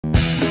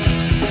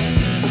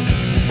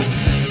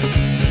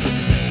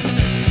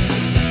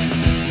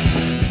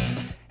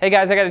Hey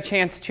guys, I got a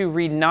chance to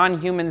read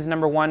Non-Humans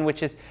 #1,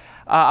 which is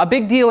a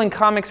big deal in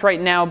comics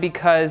right now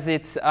because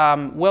it's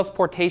Whilce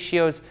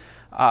Portacio's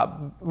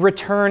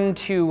return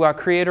to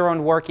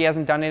creator-owned work. He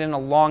hasn't done it in a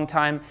long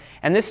time.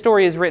 And this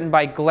story is written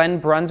by Glenn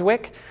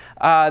Brunswick.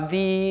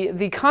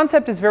 The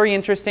concept is very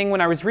interesting.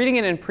 When I was reading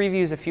it in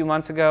previews a few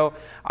months ago,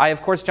 I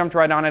of course jumped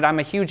right on it. I'm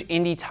a huge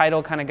indie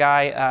title kind of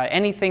guy.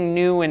 Anything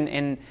new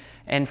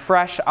and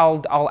fresh,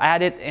 I'll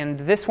add it.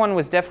 And this one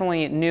was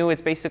definitely new.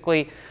 It's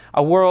basically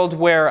a world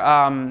where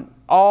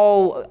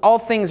all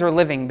things are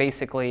living,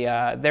 basically.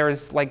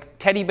 There's like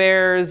teddy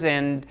bears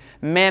and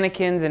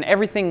mannequins and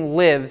everything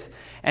lives.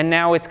 And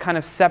now it's kind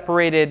of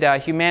separated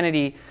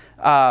humanity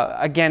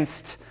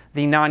against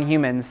the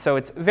non-humans. So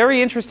it's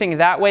very interesting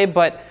that way,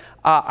 but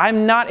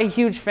I'm not a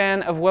huge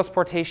fan of Whilce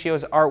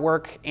Portacio's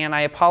artwork, and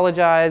I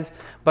apologize,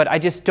 but I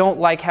just don't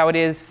like how it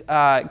is. It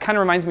kind of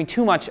reminds me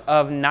too much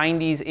of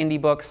 90s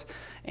indie books,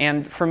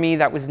 and for me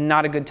that was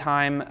not a good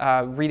time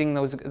reading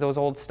that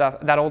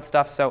old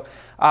stuff. So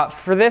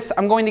for this,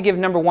 I'm going to give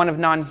 #1 of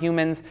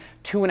Non-Humans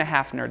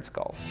 2.5 Nerd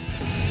Skulls.